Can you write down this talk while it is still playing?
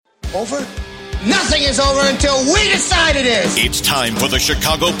Over? Nothing is over until we decide it is. It's time for the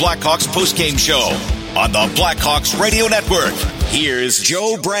Chicago Blackhawks Postgame Show on the Blackhawks Radio Network. Here's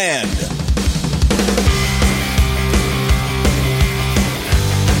Joe Brand.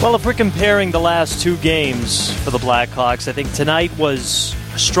 Well, if we're comparing the last two games for the Blackhawks, I think tonight was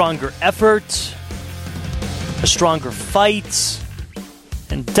a stronger effort, a stronger fight,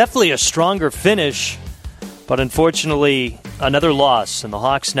 and definitely a stronger finish. But unfortunately, another loss, and the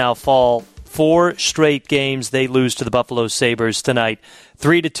Hawks now fall 4 straight games. They lose to the Buffalo Sabres tonight,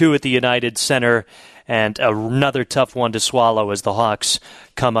 3-2 at the United Center, and another tough one to swallow as the Hawks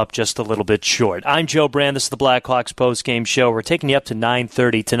come up just a little bit short. I'm Joe Brand. This is the Blackhawks Postgame Show. We're taking you up to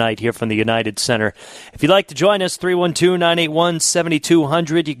 9:30 tonight here from the United Center. If you'd like to join us,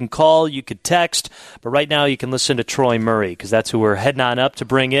 312-981-7200. You can call, you could text, but right now you can listen to Troy Murray because that's who we're heading on up to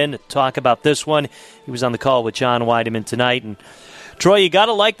bring in to talk about this one. He was on the call with John Weideman tonight, and Troy, you got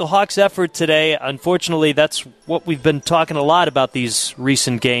to like the Hawks' effort today. Unfortunately, that's what we've been talking a lot about these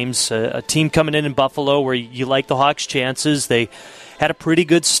recent games. A team coming in Buffalo where you like the Hawks' chances. They had a pretty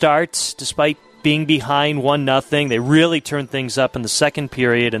good start despite being behind 1-0. They really turned things up in the second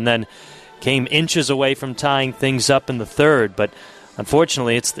period and then came inches away from tying things up in the third. But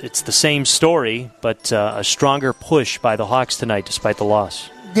unfortunately, it's the same story, but a stronger push by the Hawks tonight despite the loss.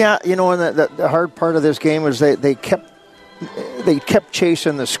 Yeah, and the hard part of this game was they kept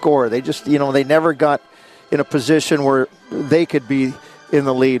chasing the score. They just, they never got in a position where they could be in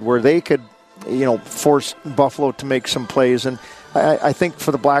the lead, where they could, force Buffalo to make some plays. And I think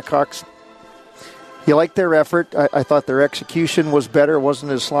for the Blackhawks, you like their effort. I thought their execution was better. It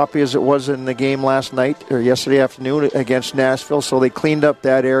wasn't as sloppy as it was in the game last night or yesterday afternoon against Nashville, so they cleaned up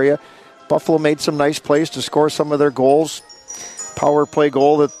that area. Buffalo made some nice plays to score some of their goals. Power play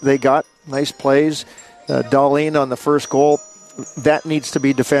goal that they got, nice plays. Darlene on the first goal, that needs to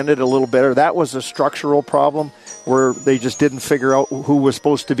be defended a little better. That was a structural problem where they just didn't figure out who was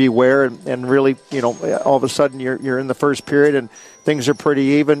supposed to be where, and really, all of a sudden you're in the first period and things are pretty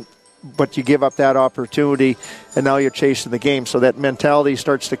even, but you give up that opportunity and now you're chasing the game. So that mentality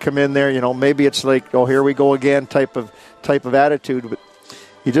starts to come in there. Maybe it's like, oh, here we go again type of attitude, but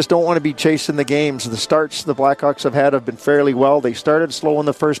you just don't want to be chasing the games. The starts the Blackhawks have been fairly well. They started slow in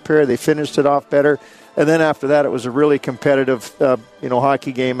the first period. They finished it off better. And then after that, it was a really competitive,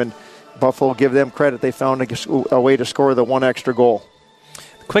 hockey game. And Buffalo, give them credit. They found a way to score the one extra goal.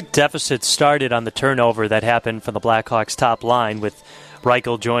 The quick deficit started on the turnover that happened from the Blackhawks' top line with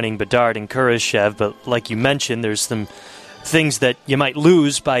Reichel joining Bedard and Kurashev. But like you mentioned, there's some things that you might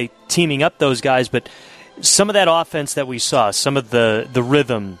lose by teaming up those guys. But some of that offense that we saw, some of the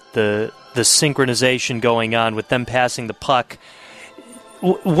rhythm, the synchronization going on with them passing the puck,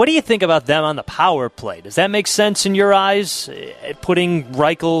 what do you think about them on the power play? Does that make sense in your eyes, putting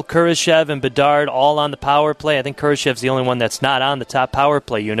Reichel, Kurashev, and Bedard all on the power play? I think Kurashev's the only one that's not on the top power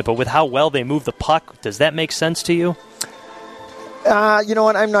play unit, but with how well they move the puck, does that make sense to you? You know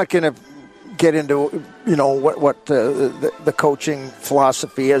what? I'm not going to get into what the coaching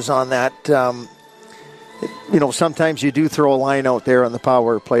philosophy is on that. Sometimes you do throw a line out there on the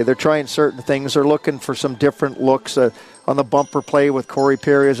power play. They're trying certain things. They're looking for some different looks on the bumper play with Corey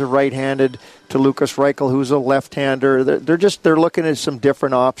Perry as a right-handed to Lucas Reichel, who's a left-hander. They're looking at some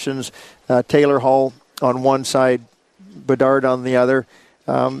different options. Taylor Hall on one side, Bedard on the other.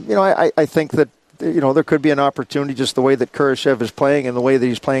 I think that there could be an opportunity just the way that Kurashev is playing and the way that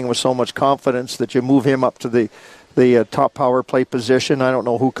he's playing with so much confidence that you move him up to the top power play position. I don't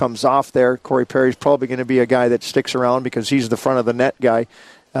know who comes off there. Corey Perry's probably going to be a guy that sticks around because he's the front of the net guy.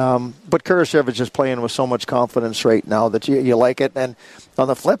 But Kurashev is just playing with so much confidence right now that you like it. And on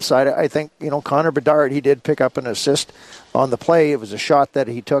the flip side, I think, Connor Bedard, he did pick up an assist on the play. It was a shot that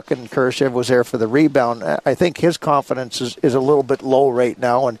he took, and Kurashev was there for the rebound. I think his confidence is a little bit low right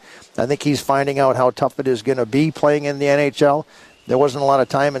now, and I think he's finding out how tough it is going to be playing in the NHL. There wasn't a lot of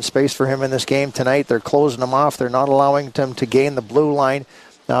time and space for him in this game tonight. They're closing him off. They're not allowing him to gain the blue line.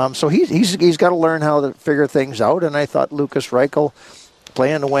 So he's got to learn how to figure things out, and I thought Lucas Reichel,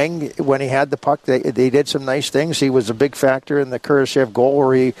 playing the wing, when he had the puck, they did some nice things. He was a big factor in the Kurashev goal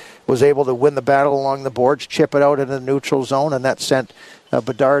where he was able to win the battle along the boards, chip it out in the neutral zone, and that sent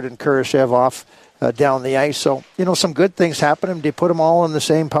Bedard and Kurashev off down the ice. So, some good things happened. They put them all in the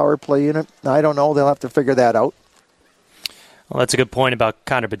same power play unit. I don't know. They'll have to figure that out. Well, that's a good point about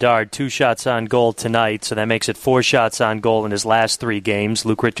Connor Bedard. 2 shots on goal tonight, so that makes it 4 shots on goal in his last 3 games.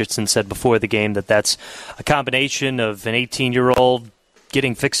 Luke Richardson said before the game that that's a combination of an 18-year-old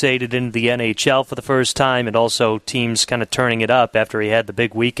getting fixated into the NHL for the first time, and also teams kind of turning it up after he had the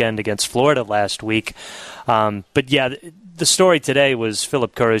big weekend against Florida last week. But yeah, the story today was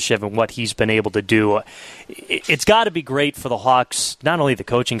Philip Kurashev and what he's been able to do. It's got to be great for the Hawks, not only the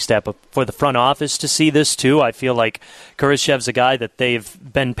coaching staff, but for the front office to see this too. I feel like Kurashev's a guy that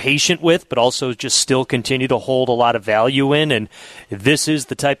they've been patient with, but also just still continue to hold a lot of value in. And this is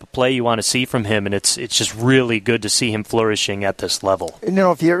the type of play you want to see from him, and it's just really good to see him flourishing at this level.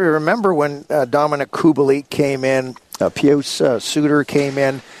 If you remember when Dominic Kubalik came in, Pius Suter came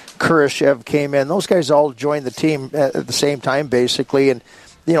in, Kurashev came in. Those guys all joined the team at the same time, basically, and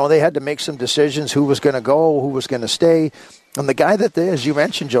they had to make some decisions: who was going to go, who was going to stay. And the guy that, as you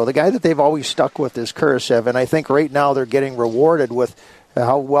mentioned, Joe, the guy that they've always stuck with is Kurashev, and I think right now they're getting rewarded with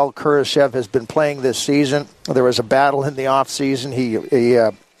how well Kurashev has been playing this season. There was a battle in the off season. He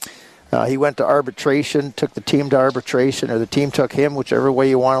went to arbitration, took the team to arbitration, or the team took him, whichever way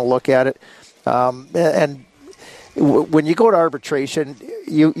you want to look at it, and when you go to arbitration,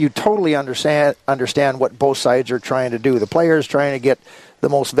 you totally understand what both sides are trying to do. The player is trying to get the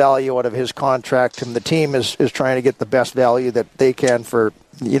most value out of his contract, and the team is trying to get the best value that they can for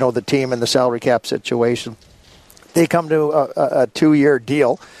the team and the salary cap situation. They come to a 2-year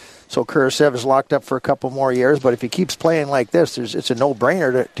deal, so Kurashev is locked up for a couple more years. But if he keeps playing like this, it's a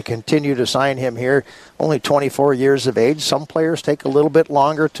no-brainer to continue to sign him here. Only 24 years of age. Some players take a little bit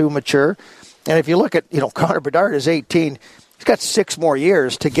longer to mature. And if you look at, Connor Bedard is 18. He's got 6 more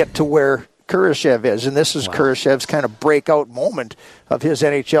years to get to where Kurashev is. And this is Kurashev's kind of breakout moment of his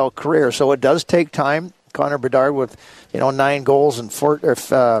NHL career. So it does take time. Connor Bedard with, 9 goals and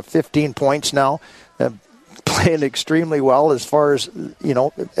 15 points now. Playing extremely well as far as,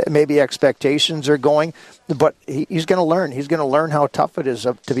 maybe expectations are going. But he's going to learn. He's going to learn how tough it is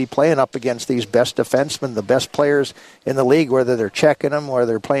to be playing up against these best defensemen, the best players in the league, whether they're checking them, whether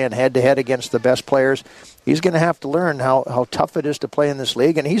they're playing head-to-head against the best players. He's going to have to learn how tough it is to play in this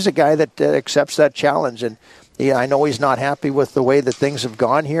league. And he's a guy that accepts that challenge. And I know he's not happy with the way that things have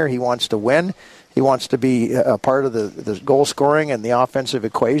gone here. He wants to win. He wants to be a part of the goal scoring and the offensive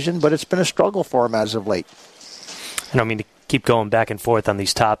equation. But it's been a struggle for him as of late. I don't mean to keep going back and forth on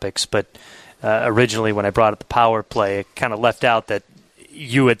these topics, but originally when I brought up the power play, it kind of left out that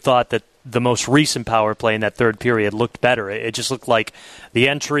you had thought that the most recent power play in that third period looked better. It just looked like the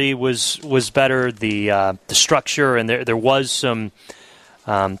entry was better, the structure, and there was some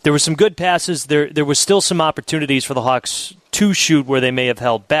good passes. There was still some opportunities for the Hawks to shoot where they may have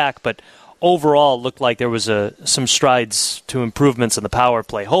held back, but overall it looked like there was some strides to improvements in the power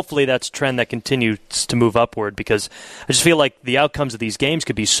play. Hopefully that's a trend that continues to move upward, because I just feel like the outcomes of these games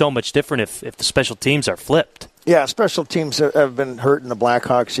could be so much different if the special teams are flipped. Yeah, special teams have been hurting the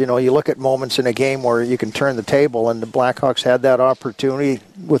Blackhawks. You look at moments in a game where you can turn the table, and the Blackhawks had that opportunity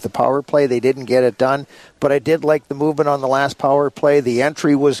with the power play. They didn't get it done, but I did like the movement on the last power play. The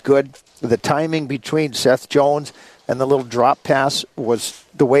entry was good. The timing between Seth Jones and the little drop pass was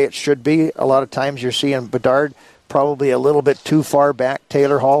the way it should be. A lot of times you're seeing Bedard probably a little bit too far back,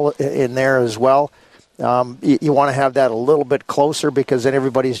 Taylor Hall in there as well. You want to have that a little bit closer, because then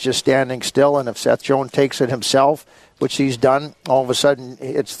everybody's just standing still, and if Seth Jones takes it himself, which he's done, all of a sudden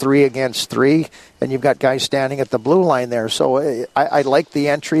it's 3 against 3, and you've got guys standing at the blue line there. So I like the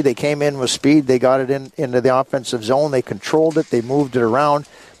entry. They came in with speed. They got it into the offensive zone. They controlled it. They moved it around.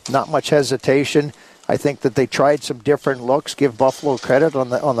 Not much hesitation. I think that they tried some different looks. Give Buffalo credit on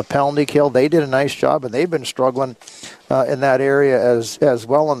the penalty kill. They did a nice job, and they've been struggling in that area as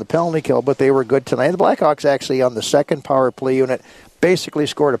well on the penalty kill, but they were good tonight. The Blackhawks actually on the second power play unit basically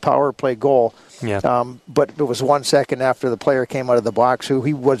scored a power play goal. Yeah. But it was 1 second after the player came out of the box, who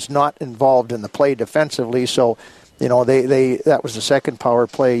he was not involved in the play defensively. So, that was the second power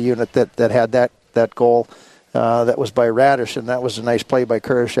play unit that had that goal. That was by Radish, and that was a nice play by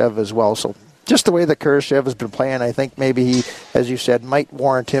Kurashev as well. So just the way that Kurashev has been playing, I think maybe he, as you said, might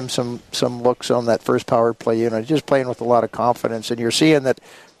warrant him some looks on that first power play unit. Just playing with a lot of confidence, and you're seeing that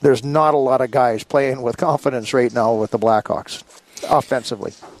there's not a lot of guys playing with confidence right now with the Blackhawks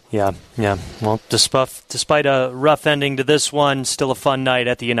offensively. Yeah. Well, despite a rough ending to this one, still a fun night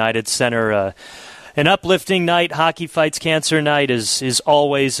at the United Center. An uplifting night. Hockey Fights Cancer Night is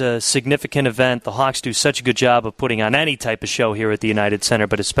always a significant event. The Hawks do such a good job of putting on any type of show here at the United Center,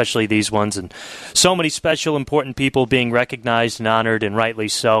 but especially these ones. And so many special, important people being recognized and honored, and rightly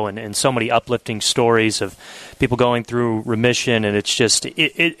so, and so many uplifting stories of people going through remission. And it's just,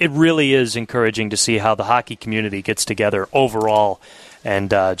 it really is encouraging to see how the hockey community gets together overall and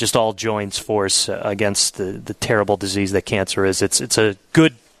just all joins force against the terrible disease that cancer is. It's a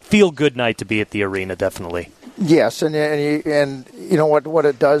good, feel-good night to be at the arena, definitely. Yes, and you know what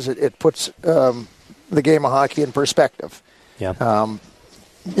it does? It puts the game of hockey in perspective. Yeah.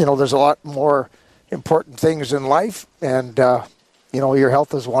 There's a lot more important things in life, and your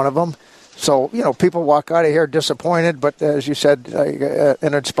health is one of them. So, people walk out of here disappointed, but as you said,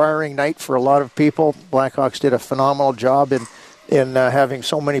 an inspiring night for a lot of people. Blackhawks did a phenomenal job in having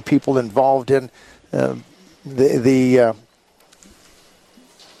so many people involved in the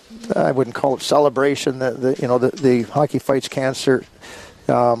I wouldn't call it celebration, the Hockey Fights Cancer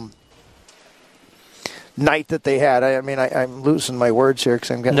night that they had. I'm losing my words here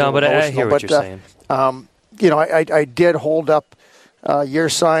because I'm getting a little emotional. I hear what you're saying. I did hold up your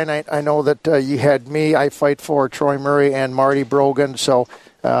sign. I know that you had me. I fight for Troy Murray and Marty Brogan. So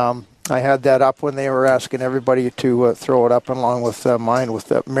I had that up when they were asking everybody to throw it up, along with mine,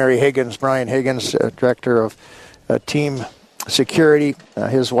 with Brian Higgins, director of team security.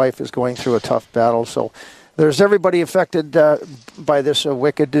 His wife is going through a tough battle. So there's everybody affected by this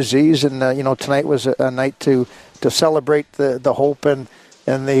wicked disease. And, tonight was a night to celebrate the hope and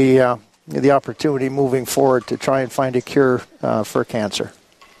the opportunity moving forward to try and find a cure for cancer.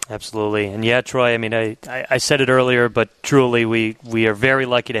 Absolutely. And yeah, Troy, I said it earlier, but truly we are very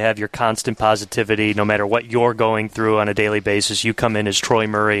lucky to have your constant positivity no matter what you're going through on a daily basis. You come in as Troy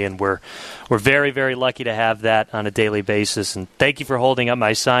Murray, and we're very, very lucky to have that on a daily basis. And thank you for holding up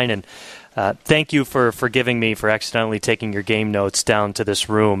my sign, and thank you for forgiving me for accidentally taking your game notes down to this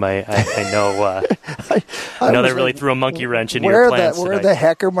room. I know I know that really threw a monkey wrench into your plans tonight. Where the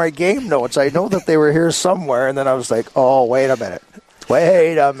heck are my game notes? I know that they were here somewhere, and then I was like, oh, wait a minute.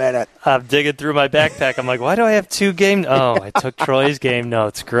 I'm digging through my backpack. I'm like, why do I have two game? Oh, I took Troy's game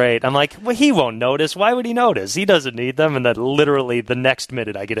notes. Great. I'm like, well, he won't notice. Why would he notice? He doesn't need them. And then literally the next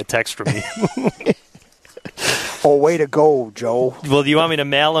minute I get a text from you. Oh, way to go, Joe. Well, do you want me to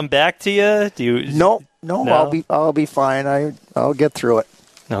mail them back to you? No. I'll be fine. I'll get through it.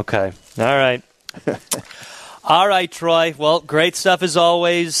 Okay. All right. All right, Troy. Well, great stuff as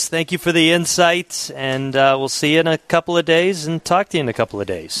always. Thank you for the insight, and we'll see you in a couple of days and talk to you in a couple of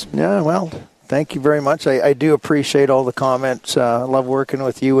days. Yeah, well, thank you very much. I do appreciate all the comments. I love working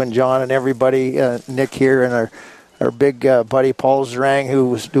with you and John and everybody, Nick here, and our big buddy Paul Zerang, who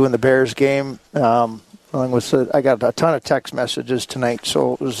was doing the Bears game. Along with, I got a ton of text messages tonight,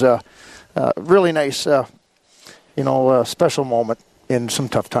 so it was a really nice, special moment in some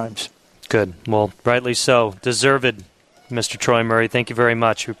tough times. Good. Well, rightly so. Deserved, Mr. Troy Murray. Thank you very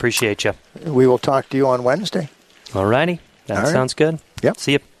much. We appreciate you. We will talk to you on Wednesday. All righty. That sounds good. Yep.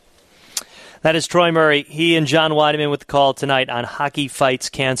 See you. That is Troy Murray. He and John Weideman with the call tonight on Hockey Fights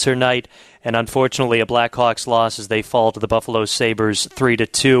Cancer Night. And unfortunately, a Blackhawks loss as they fall to the Buffalo Sabres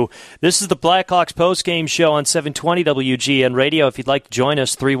 3-2. This is the Blackhawks Postgame Show on 720 WGN Radio. If you'd like to join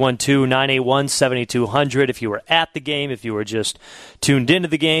us, 312-981-7200. If you were at the game, if you were just tuned into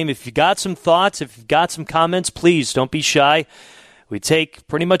the game, if you got some thoughts, if you've got some comments, please don't be shy. We take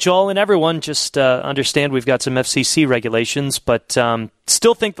pretty much all and everyone. Just understand we've got some FCC regulations, but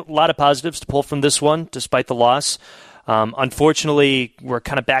still think a lot of positives to pull from this one, despite the loss. Unfortunately, we're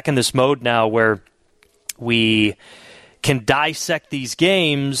kind of back in this mode now where we can dissect these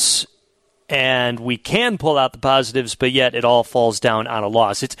games and we can pull out the positives, but yet it all falls down on a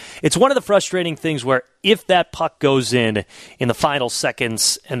loss. It's one of the frustrating things where if that puck goes in the final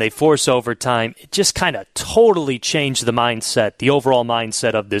seconds and they force overtime, it just kind of totally changed the mindset, the overall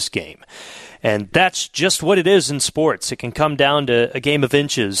mindset of this game. And that's just what it is in sports. It can come down to a game of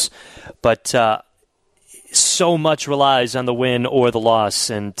inches, but so much relies on the win or the loss.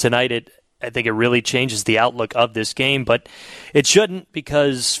 And tonight, I think it really changes the outlook of this game, but it shouldn't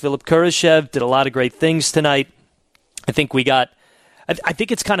because Philip Kurashev did a lot of great things tonight. I think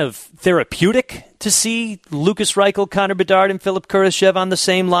it's kind of therapeutic to see Lucas Reichel, Connor Bedard, and Philip Kurashev on the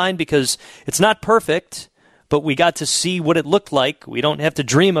same line because it's not perfect, but we got to see what it looked like. We don't have to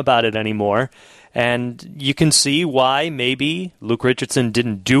dream about it anymore. And you can see why maybe Luke Richardson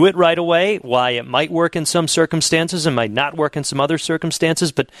didn't do it right away, why it might work in some circumstances and might not work in some other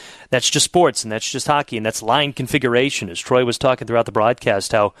circumstances, but that's just sports and that's just hockey and that's line configuration. As Troy was talking throughout the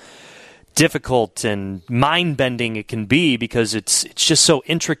broadcast, how difficult and mind-bending it can be because it's just so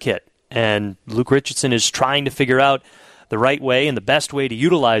intricate. And Luke Richardson is trying to figure out the right way and the best way to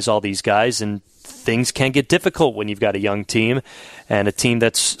utilize all these guys, and things can get difficult when you've got a young team and a team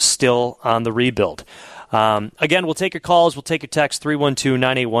that's still on the rebuild. Again, we'll take your calls. We'll take your text,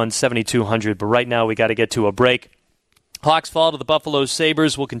 312-981-7200. But right now we got to get to a break. Hawks fall to the Buffalo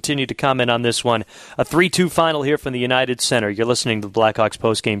Sabres. We'll continue to comment on this one. A 3-2 final here from the United Center. You're listening to the Blackhawks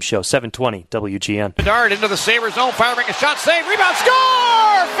Postgame Show, 720 WGN. Bedard into the Sabres zone, firing a shot, save, rebound,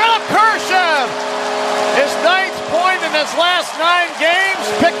 score! Philip Kurashev! His ninth point in his last 9 games.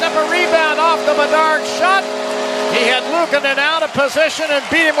 Picked up a rebound off the Bedard shot. He had Luukkonen out of position and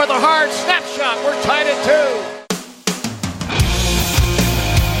beat him with a hard snapshot. We're tied at 2.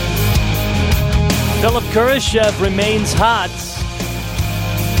 Philip Kurashev remains hot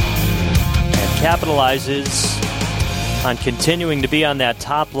and capitalizes on continuing to be on that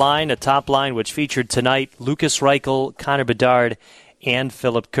top line, a top line which featured tonight Lukas Reichel, Connor Bedard, and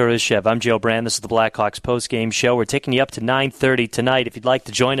Philip Kurashev. I'm Joe Brand. This is the Blackhawks Postgame Show. We're taking you up to 9:30 tonight. If you'd like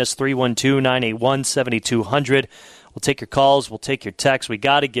to join us, 312-981-7200. We'll take your calls. We'll take your texts. We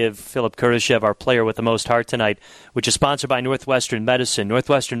got to give Philip Kurashev, our player with the most heart tonight, which is sponsored by Northwestern Medicine.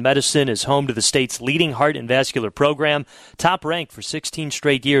 Northwestern Medicine is home to the state's leading heart and vascular program, top ranked for 16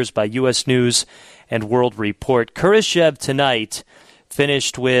 straight years by U.S. News and World Report. Kurashev tonight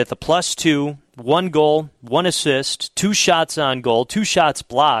finished with a +2, 1 goal, 1 assist, 2 shots on goal, 2 shots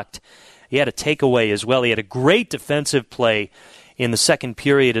blocked. He had a takeaway as well. He had a great defensive play in the second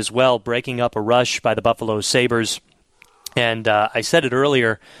period as well, breaking up a rush by the Buffalo Sabres. And I said it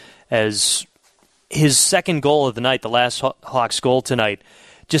earlier, as his second goal of the night, the last Hawks goal tonight,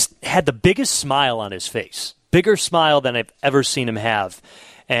 just had the biggest smile on his face. Bigger smile than I've ever seen him have.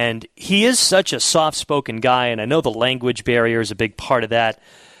 And he is such a soft-spoken guy, and I know the language barrier is a big part of that.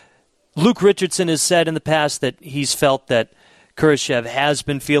 Luke Richardson has said in the past that he's felt that Kurashev has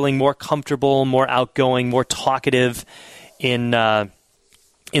been feeling more comfortable, more outgoing, more talkative in the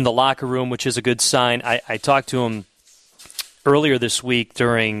locker room, which is a good sign. I talked to him earlier this week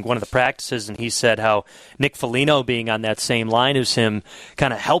during one of the practices, and he said how Nick Foligno being on that same line as him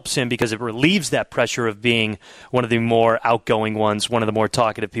kind of helps him because it relieves that pressure of being one of the more outgoing ones, one of the more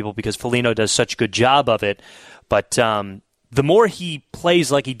talkative people, because Foligno does such a good job of it. But the more he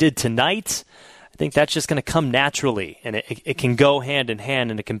plays like he did tonight, I think that's just going to come naturally, and it can go hand in hand,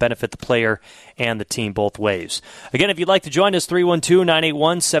 and it can benefit the player and the team both ways. Again, if you'd like to join us,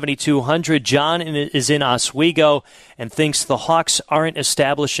 312-981-7200. John is in Oswego and thinks the Hawks aren't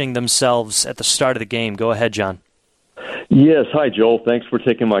establishing themselves at the start of the game. Go ahead, John. Yes. Hi, Joel. Thanks for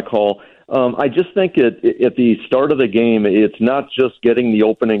taking my call. I just think at the start of the game, it's not just getting the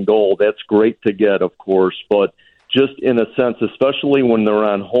opening goal. That's great to get, of course, but just in a sense, especially when they're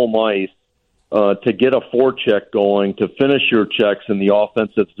on home ice, to get a forecheck going, to finish your checks in the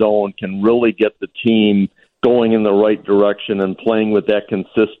offensive zone can really get the team going in the right direction and playing with that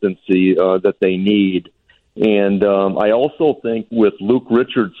consistency that they need. And I also think with Luke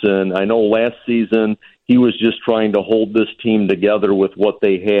Richardson, I know last season he was just trying to hold this team together with what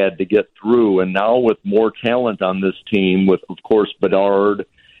they had to get through. And now with more talent on this team, with, of course, Bedard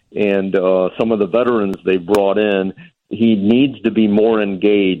and some of the veterans they brought in, he needs to be more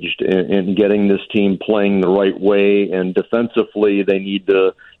engaged in getting this team playing the right way, and defensively they need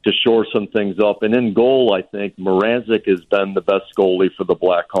to shore some things up. And in goal, I think Mrazek has been the best goalie for the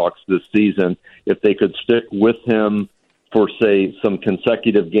Blackhawks this season. If they could stick with him for, say, some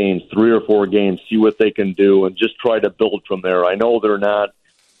consecutive games, 3 or 4 games, see what they can do, and just try to build from there. I know they're not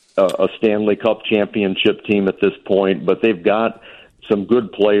a Stanley Cup championship team at this point, but they've got some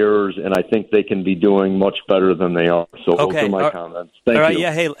good players, and I think they can be doing much better than they are. So those are my comments. Thank you.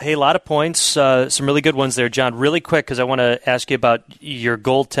 Yeah, hey, a lot of points, some really good ones there, John. Really quick, because I want to ask you about your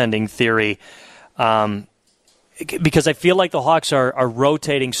goaltending theory, because I feel like the Hawks are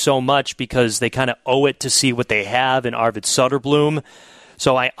rotating so much because they kind of owe it to see what they have in Arvid Soderblom.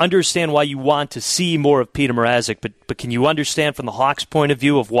 So I understand why you want to see more of Peter Mrazek, but can you understand from the Hawks' point of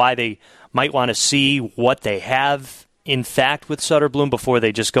view of why they might want to see what they have in fact with Soderblom before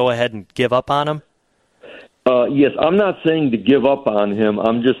they just go ahead and give up on him? Yes, I'm not saying to give up on him.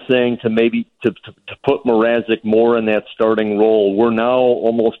 I'm just saying to maybe to put Mrazek more in that starting role. We're now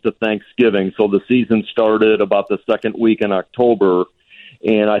almost to Thanksgiving, so the season started about the second week in October,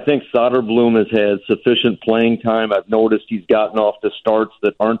 and I think Soderblom has had sufficient playing time. I've noticed he's gotten off to starts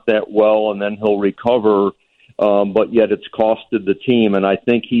that aren't that well, and then he'll recover, but yet it's costed the team, and I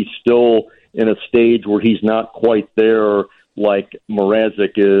think he's still in a stage where he's not quite there like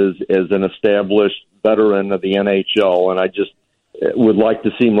Mrazek is as an established veteran of the NHL. And I just would like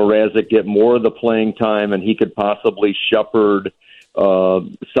to see Mrazek get more of the playing time, and he could possibly shepherd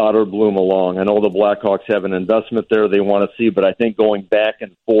Soderblom along. I know the Blackhawks have an investment there they want to see, but I think going back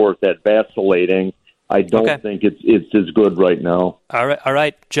and forth, that vacillating, I don't think it's as good right now. All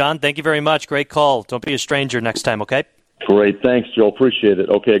right, John, thank you very much. Great call. Don't be a stranger next time, okay? Great. Thanks, Joe. Appreciate it.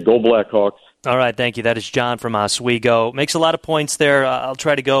 Okay, go Blackhawks. All right, thank you. That is John from Oswego. Makes a lot of points there. I'll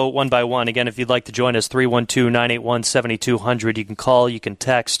try to go one by one. Again, if you'd like to join us, 312-981-7200. You can call, you can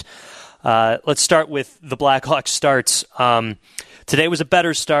text. Let's start with the Blackhawks starts. Today was a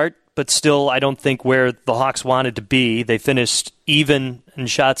better start but still I don't think where the Hawks wanted to be. They finished even in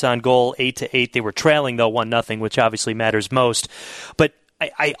shots on goal, 8-8. They were trailing, though, 1-0, which obviously matters most. But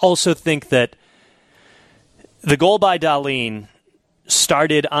I also think that the goal by Dahlin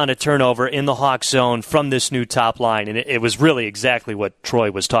started on a turnover in the Hawks zone from this new top line, and it was really exactly what Troy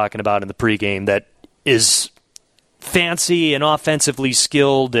was talking about in the pregame, that is fancy and offensively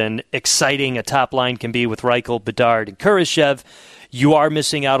skilled and exciting a top line can be with Reichel, Bedard, and Kurashev. You are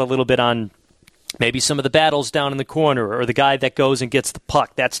missing out a little bit on maybe some of the battles down in the corner, or the guy that goes and gets the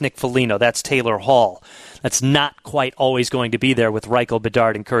puck. That's Nick Foligno. That's Taylor Hall. That's not quite always going to be there with Reichel,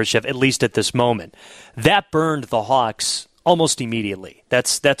 Bedard, and Kurashev, at least at this moment. That burned the Hawks almost immediately.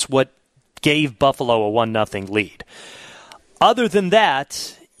 That's what gave Buffalo a 1-0 lead. Other than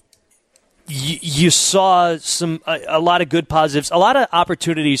that, you saw a lot of good positives, a lot of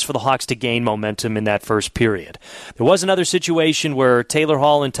opportunities for the Hawks to gain momentum in that first period. There was another situation where Taylor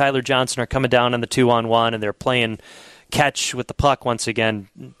Hall and Tyler Johnson are coming down on the 2-on-1, and they're playing catch with the puck once again,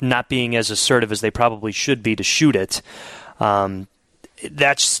 not being as assertive as they probably should be to shoot it.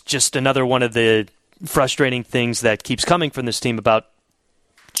 That's just another one of the frustrating things that keeps coming from this team about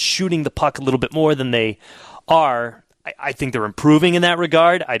shooting the puck a little bit more than they are. I think they're improving in that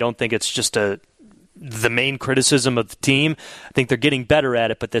regard. I don't think it's just the main criticism of the team. I think they're getting better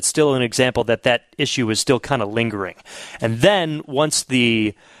at it, but that's still an example that issue is still kind of lingering. And then once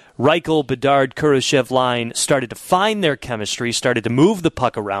the Reichel, Bedard, Kurashev line started to find their chemistry, started to move the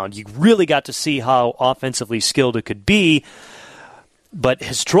puck around, you really got to see how offensively skilled it could be. But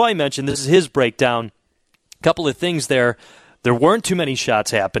as Troy mentioned, this is his breakdown, a couple of things there. There weren't too many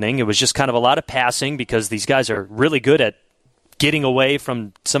shots happening. It was just kind of a lot of passing because these guys are really good at getting away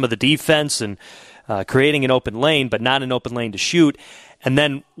from some of the defense and creating an open lane, but not an open lane to shoot. And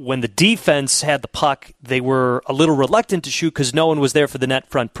then when the defense had the puck, they were a little reluctant to shoot because no one was there for the net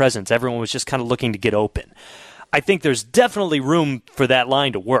front presence. Everyone was just kind of looking to get open. I think there's definitely room for that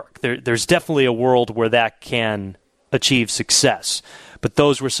line to work. There's definitely a world where that can achieve success. But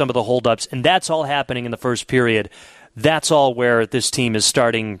those were some of the holdups, and that's all happening in the first period. That's all where this team is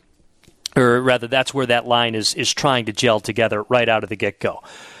starting, or rather that's where that line is trying to gel together right out of the get-go.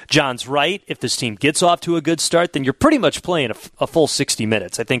 John's right. If this team gets off to a good start, then you're pretty much playing a full 60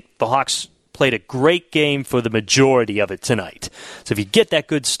 minutes. I think the Hawks played a great game for the majority of it tonight. So if you get that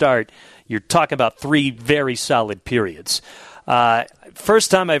good start, you're talking about 3 very solid periods. First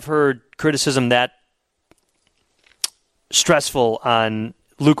time I've heard criticism that stressful on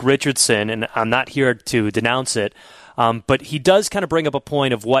Luke Richardson, and I'm not here to denounce it, but he does kind of bring up a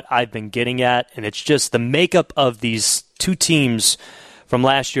point of what I've been getting at, and it's just the makeup of these two teams from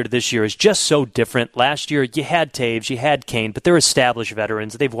last year to this year is just so different. Last year, you had Taves, you had Kane, but they're established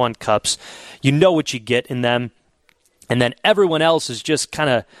veterans. They've won cups. You know what you get in them. And then everyone else is just kind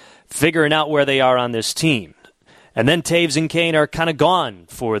of figuring out where they are on this team. And then Taves and Kane are kind of gone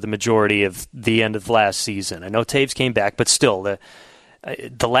for the majority of the end of last season. I know Taves came back, but still,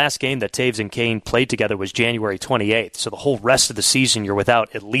 the last game that Taves and Kane played together was January 28th. So the whole rest of the season, you're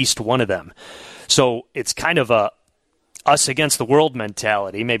without at least one of them. So it's kind of a us against the world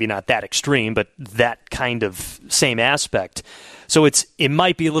mentality. Maybe not that extreme, but that kind of same aspect. So it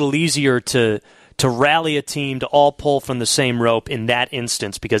might be a little easier to rally a team to all pull from the same rope in that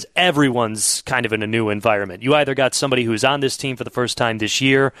instance because everyone's kind of in a new environment. You either got somebody who's on this team for the first time this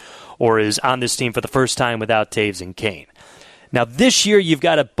year or is on this team for the first time without Taves and Kane. Now, this year, you've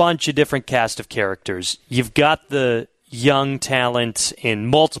got a bunch of different cast of characters. You've got the young talent in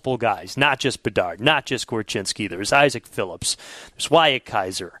multiple guys, not just Bedard, not just Korchinski. There's Isaac Phillips. There's Wyatt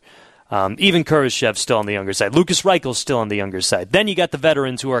Kaiser. Even Kurashev's still on the younger side. Lucas Reichel's still on the younger side. Then you got the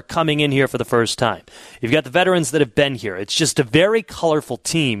veterans who are coming in here for the first time. You've got the veterans that have been here. It's just a very colorful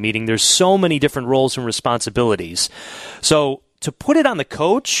team, meaning there's so many different roles and responsibilities. So to put it on the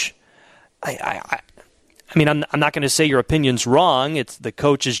coach, I mean, I'm not going to say your opinion's wrong. It's the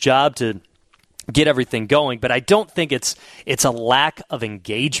coach's job to get everything going, but I don't think it's a lack of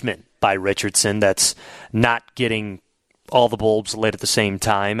engagement by Richardson that's not getting all the bulbs lit at the same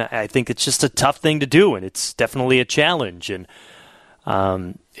time. I think it's just a tough thing to do, and it's definitely a challenge, and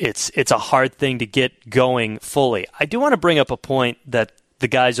it's a hard thing to get going fully. I do want to bring up a point that the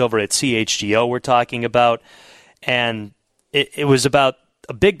guys over at CHGO were talking about, and it was about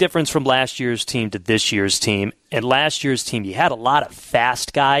a big difference from last year's team to this year's team. And last year's team, you had a lot of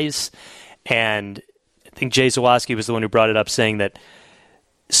fast guys, and I think Jay Zawoski was the one who brought it up, saying that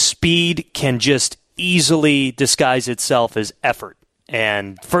speed can just easily disguise itself as effort.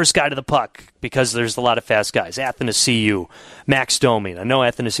 And first guy to the puck, because there's a lot of fast guys. Athanasiou, Max Domi. I know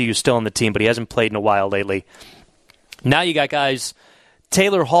Athanasiou's still on the team, but he hasn't played in a while lately. Now you got guys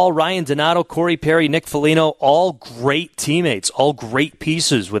Taylor Hall, Ryan Donato, Corey Perry, Nick Foligno, all great teammates, all great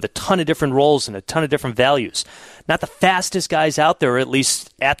pieces with a ton of different roles and a ton of different values. Not the fastest guys out there, or at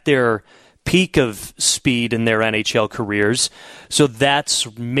least at their peak of speed in their NHL careers. So that's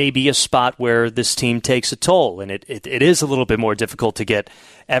maybe a spot where this team takes a toll, and it is a little bit more difficult to get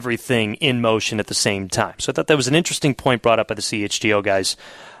everything in motion at the same time. So I thought that was an interesting point brought up by the CHGO guys,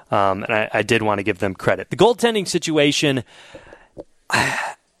 and I did want to give them credit. The goaltending situation,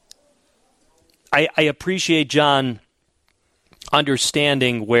 I appreciate John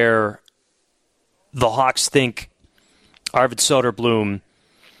understanding where the Hawks think Arvid Soderblom.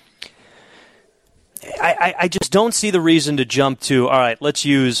 I just don't see the reason to jump to, all right, let's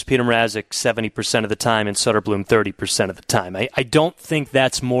use Peter Mrazek 70% of the time and Soderblom 30% of the time. I don't think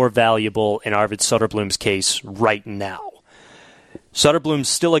that's more valuable in Arvid Soderblom's case right now. Soderblom's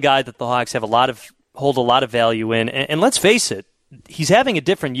still a guy that the Hawks hold a lot of value in, and let's face it, he's having a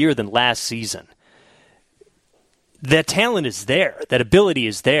different year than last season. That talent is there. That ability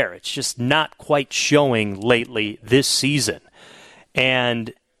is there. It's just not quite showing lately this season.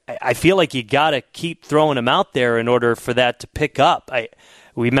 And I feel like you got to keep throwing him out there in order for that to pick up.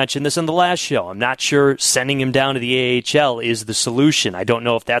 We mentioned this on the last show. I'm not sure sending him down to the AHL is the solution. I don't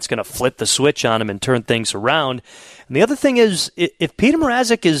know if that's going to flip the switch on him and turn things around. And the other thing is, if Peter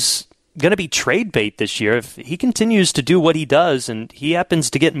Mrazek is going to be trade bait this year, if he continues to do what he does and he happens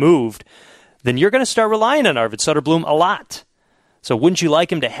to get moved, then you're going to start relying on Arvid Soderblom a lot. So wouldn't you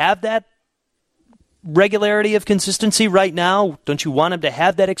like him to have that regularity of consistency right now? Don't you want him to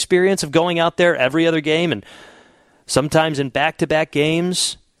have that experience of going out there every other game and sometimes in back-to-back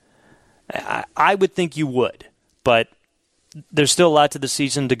games? I would think you would, but there's still a lot to the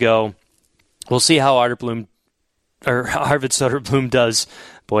season to go. We'll see how Arvid Soderblom does.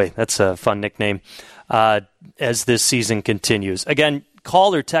 Boy, that's a fun nickname. As this season continues. Again,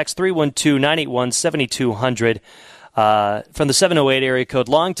 call or text 312-981-7200. From the 708 area code,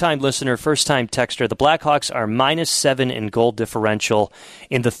 longtime listener, first-time texter, the Blackhawks are -7 in goal differential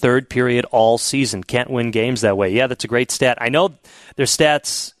in the third period all season. Can't win games that way. Yeah, that's a great stat. I know their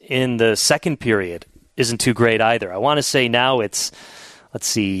stats in the second period isn't too great either. I want to say now it's,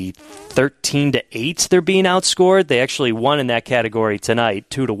 13-8 they're being outscored. They actually won in that category tonight,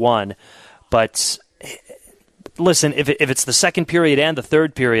 2-1. But listen, if it's the second period and the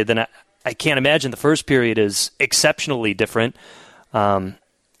third period, then I can't imagine the first period is exceptionally different. I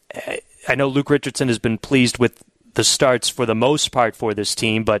know Luke Richardson has been pleased with the starts for the most part for this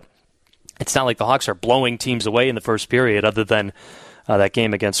team, but it's not like the Hawks are blowing teams away in the first period other than that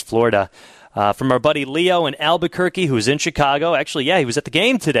game against Florida. From our buddy Leo in Albuquerque, who's in Chicago. Actually, yeah, he was at the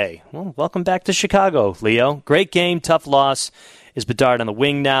game today. Well, welcome back to Chicago, Leo. Great game, tough loss. Is Bedard on the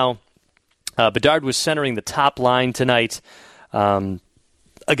wing now? Bedard was centering the top line tonight.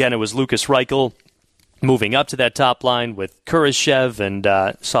 Again, it was Lukas Reichel moving up to that top line with Kurashev, and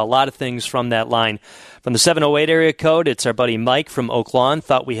saw a lot of things from that line. From the 708 area code, it's our buddy Mike from Oak Lawn.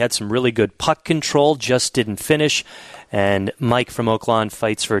 Thought we had some really good puck control, just didn't finish. And Mike from Oak Lawn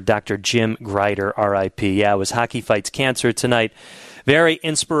fights for Dr. Jim Greider, R.I.P. Yeah, it was Hockey Fights Cancer tonight. Very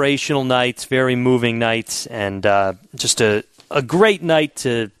inspirational night, very moving night, and just a great night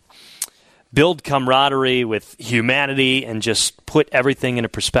to build camaraderie with humanity and just put everything into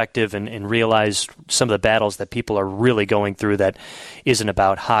perspective and realize some of the battles that people are really going through that isn't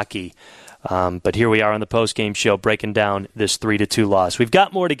about hockey. But here we are on the postgame show breaking down this 3-2 loss. We've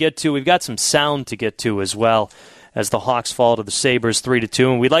got more to get to. We've got some sound to get to as well as the Hawks fall to the Sabres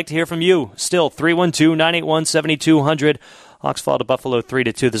 3-2. And we'd like to hear from you. Still, 312-981-7200. Hawks fall to Buffalo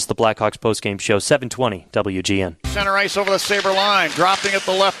 3-2. This is the Blackhawks postgame show, 720 WGN. Center ice over the Sabre line. Dropping at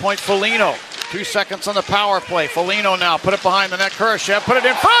the left point, Foligno. 2 seconds on the power play. Foligno now. Put it behind the net. Kurashev. Put it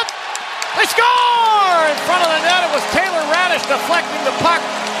in front. They score! In front of the net. It was Taylor Radish deflecting the puck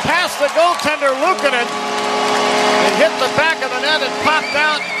past the goaltender, Luukkonen. It hit the back of the net and popped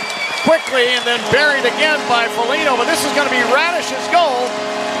out quickly and then buried again by Foligno. But this is going to be Radish's goal,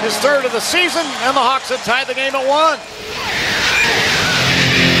 his third of the season, and the Hawks have tied the game at 1.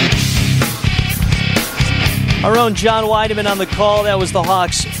 Our own John Weideman on the call. That was the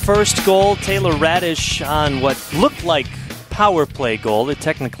Hawks' first goal. Taylor Radish on what looked like power play goal. It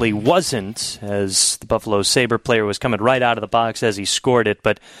technically wasn't, as the Buffalo Sabre player was coming right out of the box as he scored it.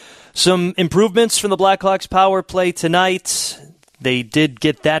 But some improvements from the Blackhawks power play tonight. They did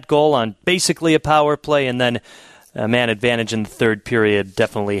get that goal on basically a power play, and then a man advantage in the third period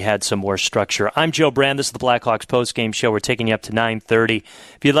definitely had some more structure. I'm Joe Brand. This is the Blackhawks postgame show. We're taking you up to 9:30.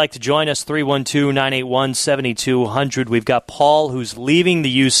 If you'd like to join us, 312-981-7200. We've got Paul, who's leaving the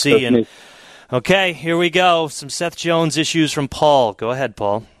UC, and Okay, here we go. Some Seth Jones issues from Paul. Go ahead,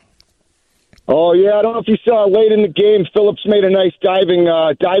 Paul. Oh, yeah, I don't know if you saw late in the game, Phillips made a nice diving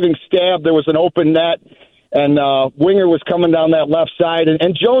stab. There was an open net, and Winger was coming down that left side,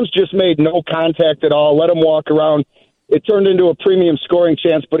 and Jones just made no contact at all, let him walk around. It turned into a premium scoring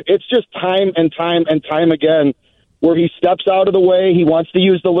chance, but it's just time and time and time again where he steps out of the way, he wants to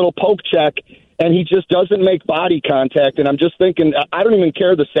use the little poke check, and he just doesn't make body contact. And I'm just thinking, I don't even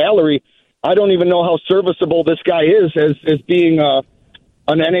care the salary. I don't even know how serviceable this guy is as being an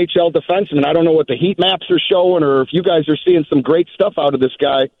NHL defenseman. I don't know what the heat maps are showing or if you guys are seeing some great stuff out of this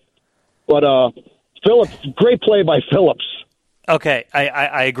guy. But Phillips, great play by Phillips. Okay,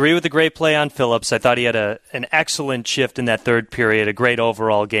 I agree with the great play on Phillips. I thought he had an excellent shift in that third period, a great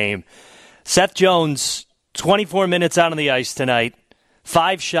overall game. Seth Jones, 24 minutes out on the ice tonight,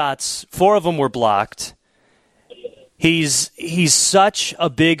 5 shots, 4 of them were blocked. He's such a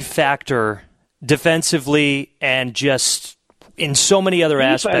big factor defensively and just in so many other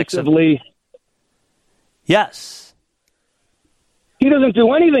aspects. Yes. He doesn't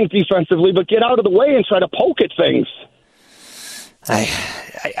do anything defensively but get out of the way and try to poke at things.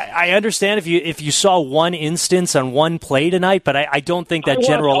 I understand if you saw one instance on one play tonight, but I don't think that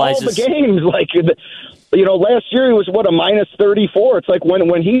generalizes. All the games, last year he was a -34. It's like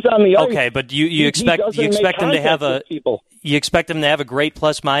when he's on the ice. Okay, but you expect him to have a great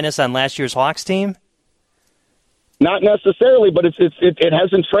plus minus on last year's Hawks team? Not necessarily, but it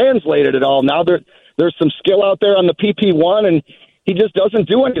hasn't translated at all. Now there's some skill out there on the PP1, and he just doesn't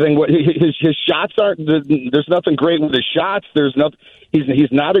do anything. His shots aren't. There's nothing great with his shots. There's no.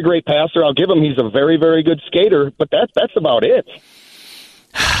 He's not a great passer. I'll give him. He's a very, very good skater, but that's about it.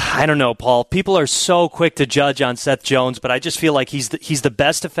 I don't know, Paul. People are so quick to judge on Seth Jones, but I just feel like he's the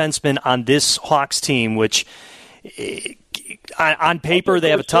best defenseman on this Hawks team, which on paper they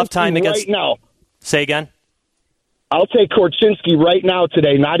have a tough time against. Right now. Say again? I'll take Korchinski right now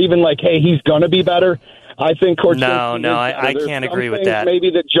today. Not even like, hey, he's going to be better. I think Korchinski. No, I can't agree with that.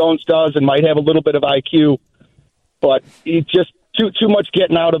 Maybe that Jones does and might have a little bit of IQ, but he's just too much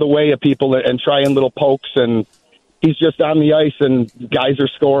getting out of the way of people and trying little pokes, and he's just on the ice and guys are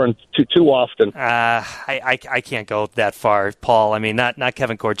scoring too often. I can't go that far, Paul. I mean, not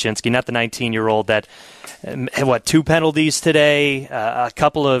Kevin Korchinski, not the 19-year-old that had 2 penalties today,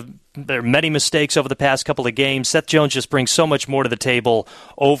 there are many mistakes over the past couple of games. Seth Jones just brings so much more to the table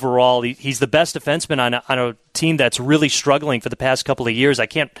overall. He's the best defenseman on a team that's really struggling for the past couple of years. I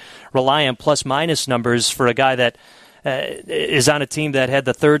can't rely on plus-minus numbers for a guy that is on a team that had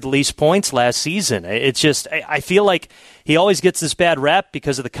the third least points last season. It's just, I feel like he always gets this bad rap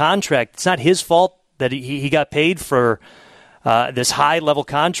because of the contract. It's not his fault that he got paid for this high-level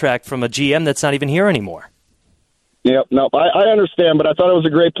contract from a GM that's not even here anymore. Yep, no, I understand, but I thought it was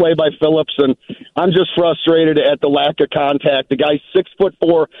a great play by Phillips, and I'm just frustrated at the lack of contact. The guy's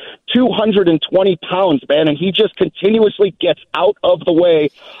 6'4", 220 pounds, man, and he just continuously gets out of the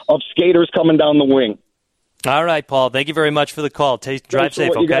way of skaters coming down the wing. All right, Paul. Thank you very much for the call. Drive safe,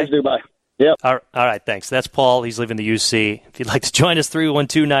 okay? You guys do, bye. Yep. All right, thanks. That's Paul. He's leaving the UC. If you'd like to join us,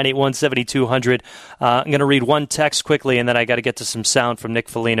 312-981-7200. I'm going to read one text quickly, and then I got to get to some sound from Nick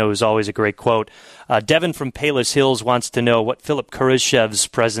Foligno, who's always a great quote. Devin from Palos Hills wants to know what Philip Kurashev's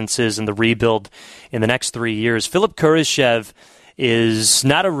presence is in the rebuild in the next 3 years. Philip Kurashev is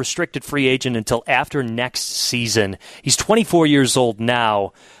not a restricted free agent until after next season. He's 24 years old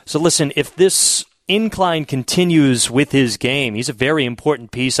now. So listen, if this incline continues with his game, he's a very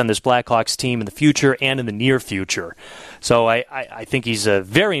important piece on this Blackhawks team in the future and in the near future. So I think he's a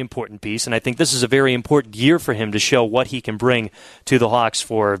very important piece, and I think this is a very important year for him to show what he can bring to the Hawks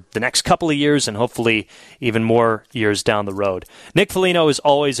for the next couple of years and hopefully even more years down the road. Nick Foligno is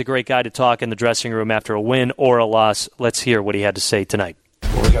always a great guy to talk in the dressing room after a win or a loss. Let's hear what he had to say tonight.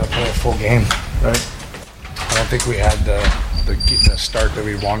 Well, we got to play a full game, right? I don't think we had the start that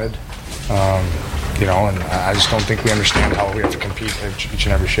we wanted. And I just don't think we understand how we have to compete each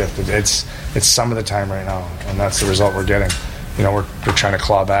and every shift. It's some of the time right now, and that's the result we're getting. We're trying to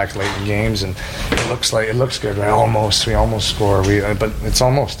claw back late in games, and it looks good. Right? We almost score. But it's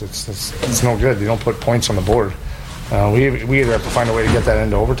almost. It's no good. You don't put points on the board. We either have to find a way to get that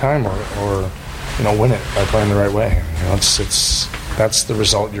into overtime or win it by playing the right way. That's the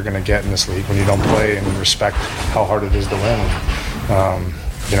result you're going to get in this league when you don't play and respect how hard it is to win.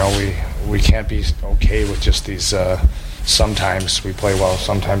 We can't be okay with just these. Sometimes we play well,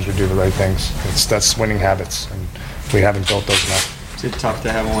 sometimes we do the right things. That's winning habits, and we haven't built those enough. Is it tough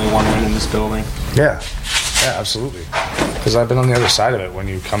to have only one win in this building? Yeah, absolutely. Because I've been on the other side of it when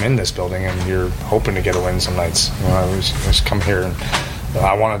you come in this building and you're hoping to get a win some nights. I just come here and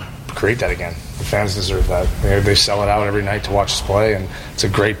I want to create that again. The fans deserve that. They sell it out every night to watch us play, and it's a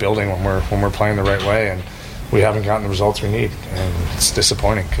great building when we're playing the right way. And we haven't gotten the results we need, and it's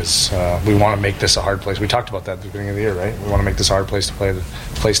disappointing because we want to make this a hard place. We talked about that at the beginning of the year, right? We want to make this a hard place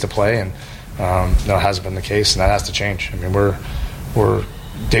to play, and no, it hasn't been the case, and that has to change. I mean, we're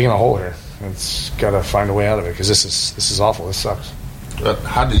digging a hole here. It's got to find a way out of it because this is awful. This sucks. But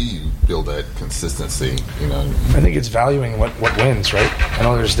how do you build that consistency? I think it's valuing what wins, right? I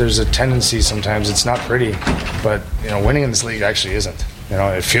know there's a tendency sometimes. It's not pretty, but winning in this league actually isn't.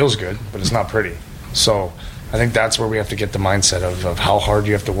 It feels good, but it's not pretty. So I think that's where we have to get the mindset of how hard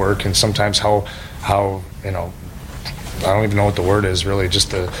you have to work, and sometimes how I don't even know what the word is really,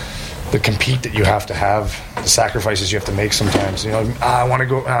 just the compete that you have, the sacrifices you have to make sometimes. I want to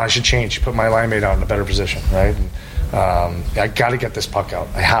go, I should change, put my line mate out in a better position, right? And, I got to get this puck out.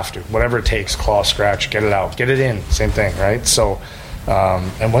 I have to. Whatever it takes, claw, scratch, get it out, get it in, same thing, right? So,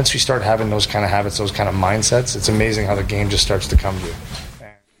 and once we start having those kind of habits, those kind of mindsets, it's amazing how the game just starts to come to you.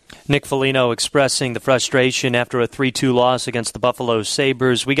 Nick Foligno expressing the frustration after a 3-2 loss against the Buffalo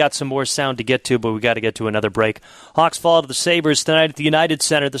Sabres. We got some more sound to get to, but we got to get to another break. Hawks fall to the Sabres tonight at the United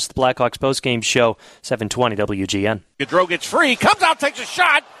Center. This is the Blackhawks Postgame Show, 720 WGN. Gaudreau gets free, comes out, takes a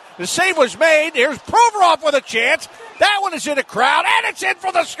shot. The save was made. Here's Provorov with a chance. That one is in the crowd, and it's in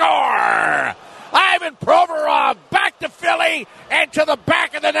for the score. Ivan Provorov back to Philly and to the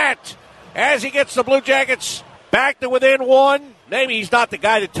back of the net as he gets the Blue Jackets back to within one. Maybe he's not the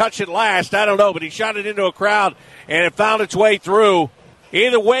guy to touch it last. I don't know, but he shot it into a crowd, and it found its way through.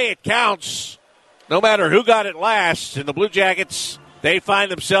 Either way, it counts, no matter who got it last. And the Blue Jackets, they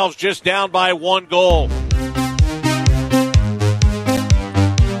find themselves just down by 1 goal.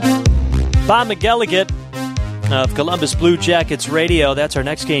 Bob McGilligan of Columbus Blue Jackets Radio. That's our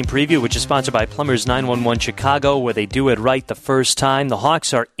next game preview, which is sponsored by Plumbers 911 Chicago, where they do it right the first time. The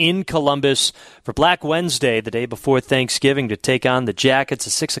Hawks are in Columbus for Black Wednesday, the day before Thanksgiving, to take on the Jackets. A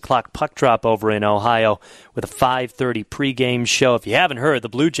 6 o'clock puck drop over in Ohio with a 5:30 pregame show. If you haven't heard, the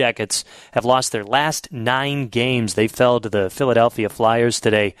Blue Jackets have lost their last 9 games. They fell to the Philadelphia Flyers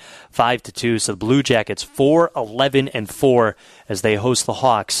today, 5-2. So the Blue Jackets 4-11-4 as they host the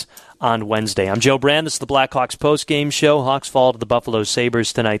Hawks on Wednesday. I'm Joe Brand. This is the Blackhawks postgame show. Hawks fall to the Buffalo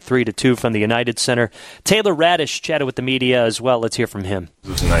Sabres tonight, 3-2 from the United Center. Taylor Radish chatted with the media as well. Let's hear from him.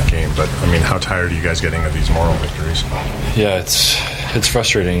 Losing that game, but how tired are you guys getting of these moral victories? Yeah, it's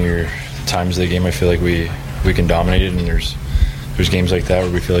frustrating. Your times of the game, I feel like we can dominate it, and there's games like that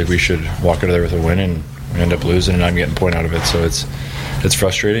where we feel like we should walk out of there with a win, and we end up losing, and I'm getting a point out of it. So it's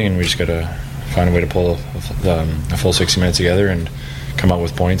frustrating, and we just got to find a way to pull a full 60 minutes together and come out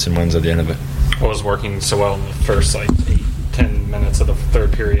with points and wins at the end of it. What was working so well in the first 8-10 minutes of the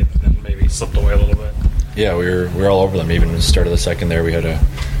third period, and then maybe slipped away a little bit? Yeah, we were all over them. Even at the start of the second there, we had a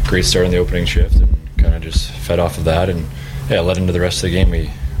great start in the opening shift and kind of just fed off of that, and led into the rest of the game. We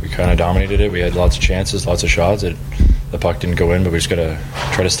kind of dominated it. We had lots of chances, lots of shots. The puck didn't go in, but we just got to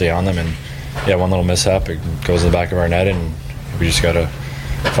try to stay on them. And one little mishap, it goes in the back of our net, and we just got to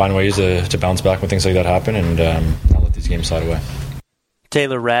find ways to bounce back when things like that happen and not let these games slide away.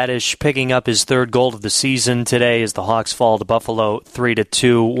 Taylor Radish picking up his third goal of the season today as the Hawks fall to Buffalo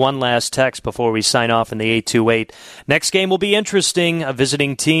 3-2. One last text before we sign off in the 828. Next game will be interesting.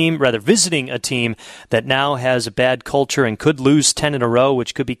 Visiting a team that now has a bad culture and could lose 10 in a row,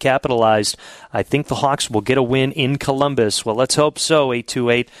 which could be capitalized. I think the Hawks will get a win in Columbus. Well, let's hope so.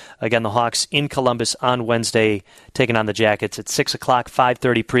 828. Again, the Hawks in Columbus on Wednesday, taking on the Jackets at 6 o'clock,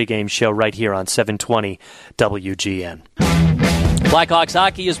 5:30 pregame show right here on 720 WGN. Blackhawks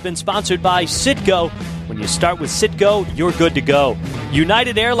hockey has been sponsored by Citgo. When you start with Citgo, you're good to go.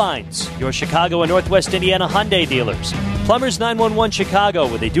 United Airlines, your Chicago and Northwest Indiana Hyundai dealers. Plumbers 911 Chicago,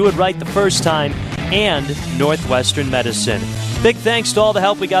 where they do it right the first time. And Northwestern Medicine. Big thanks to all the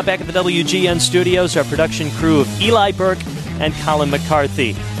help we got back at the WGN studios, our production crew of Eli Burke and Colin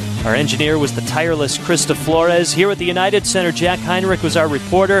McCarthy. Our engineer was the tireless Krista Flores. Here at the United Center, Jack Heinrich was our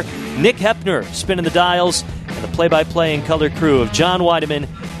reporter. Nick Hepner spinning the dials, and the play-by-play and color crew of John Weideman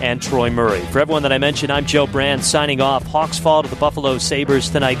and Troy Murray. For everyone that I mentioned, I'm Joe Brand signing off. Hawks fall to the Buffalo Sabres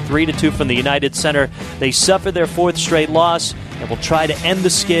tonight, 3-2 from the United Center. They suffer their 4th straight loss and will try to end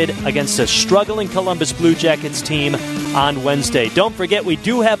the skid against a struggling Columbus Blue Jackets team on Wednesday. Don't forget, we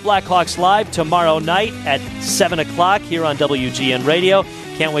do have Blackhawks Live tomorrow night at 7 o'clock here on WGN Radio.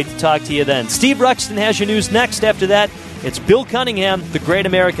 Can't wait to talk to you then. Steve Ruxton has your news next. After that, it's Bill Cunningham, the Great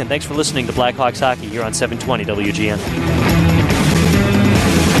American. Thanks for listening to Blackhawks Hockey here on 720 WGN.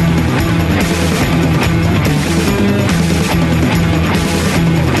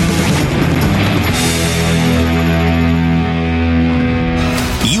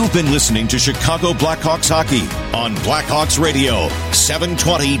 You've been listening to Chicago Blackhawks hockey on Blackhawks Radio,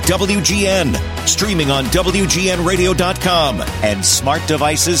 720 WGN, streaming on WGNradio.com and smart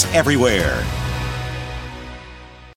devices everywhere.